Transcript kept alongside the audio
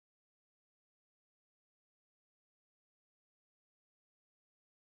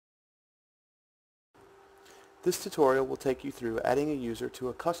This tutorial will take you through adding a user to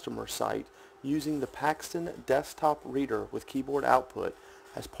a customer site using the Paxton desktop reader with keyboard output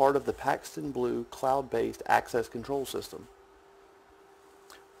as part of the Paxton BLU cloud-based access control system.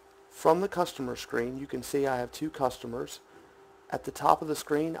 From the customer screen, you can see I have two customers. At the top of the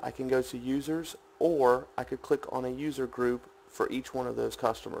screen, I can go to users, or I could click on a user group for each one of those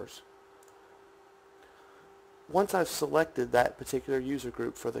customers. Once I've selected that particular user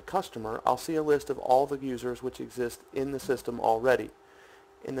group for the customer, I'll see a list of all the users which exist in the system already.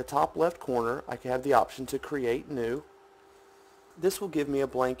 In the top left corner, I can have the option to create new. This will give me a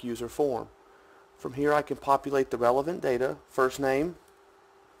blank user form. From here I can populate the relevant data: first name,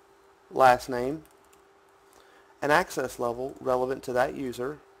 last name, an access level relevant to that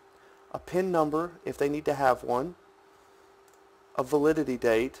user, a PIN number if they need to have one, a validity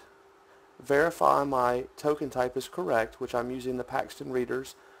date, verify my token type is correct, which I'm using the Paxton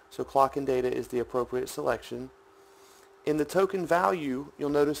readers, so clock and data is the appropriate selection. In the token value, you'll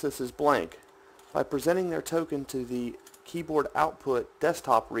notice this is blank. By presenting their token to the keyboard output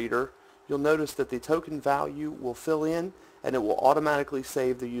desktop reader, you'll notice that the token value will fill in and it will automatically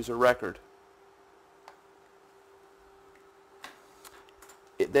save the user record.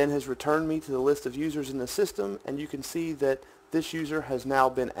 It then has returned me to the list of users in the system, and you can see that this user has now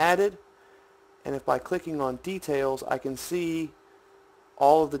been added. And if by clicking on details, I can see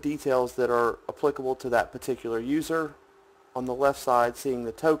all of the details that are applicable to that particular user. On the left side, seeing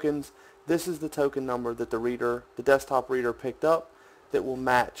the tokens, this is the token number that the desktop reader picked up that will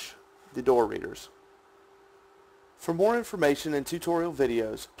match the door readers. For more information and tutorial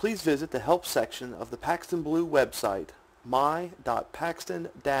videos, please visit the help section of the Paxton BLU website,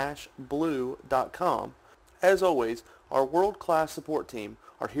 my.paxton-blu.com. As always, our world-class support team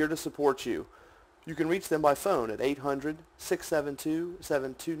are here to support you. You can reach them by phone at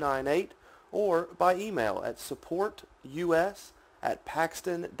 800-672-7298 or by email at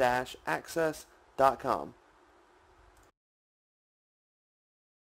supportus@paxton-access.com.